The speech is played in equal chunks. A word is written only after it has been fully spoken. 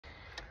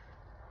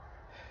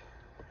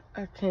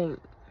I can't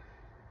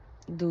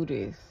do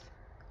this.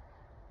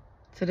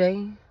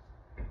 Today,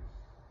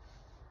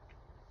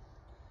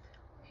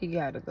 he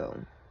gotta go.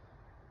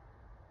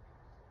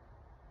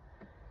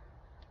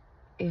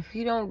 If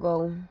he don't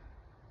go,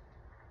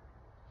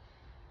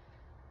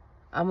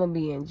 I'm gonna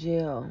be in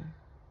jail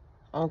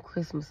on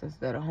Christmas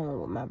instead of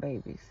home with my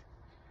babies.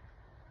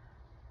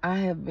 I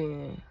have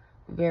been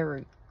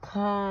very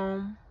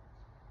calm,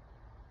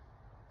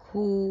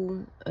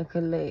 cool, and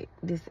collect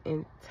this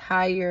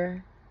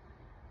entire,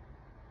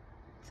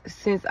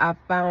 since I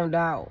found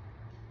out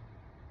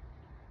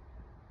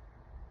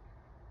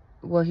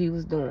what he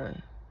was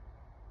doing.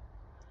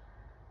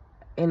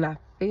 And I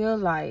feel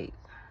like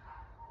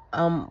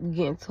I'm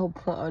getting to a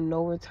point of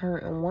no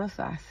return. And once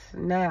I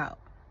snap,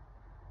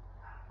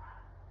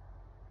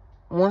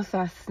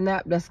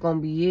 that's gonna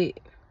be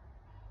it.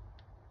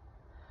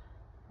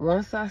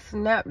 Once I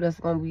snap, that's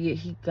gonna be it.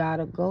 He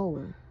gotta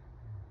go.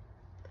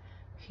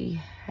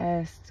 He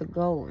has to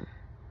go.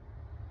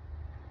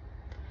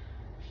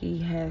 He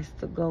has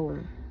to go.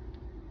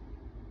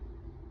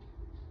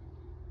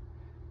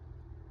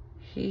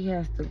 He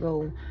has to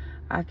go.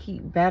 I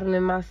keep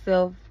battling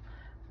myself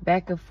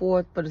back and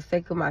forth for the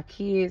sake of my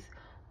kids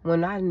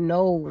when I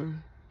know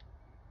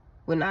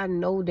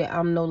that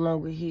I'm no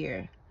longer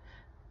here.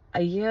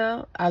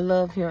 Yeah, I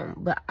love him,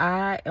 but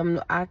I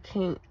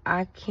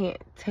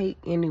can't take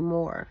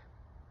anymore.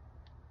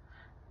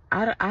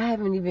 I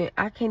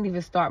can't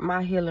even start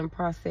my healing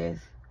process.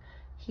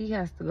 He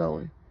has to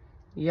go.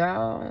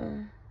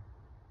 Y'all,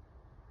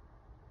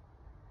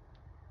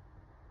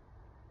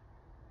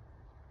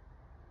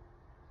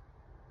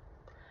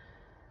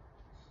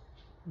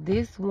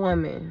 this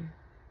woman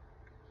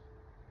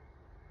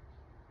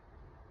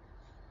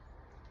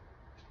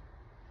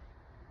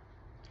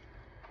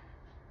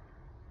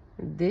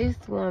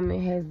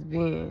has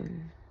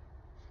been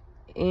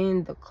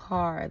in the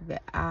car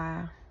that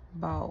I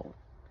bought.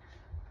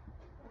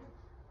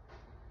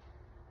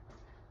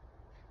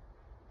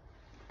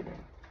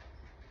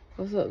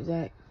 What's up,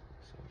 Zach?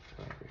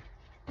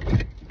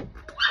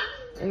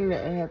 Ain't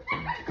nothing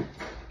happened.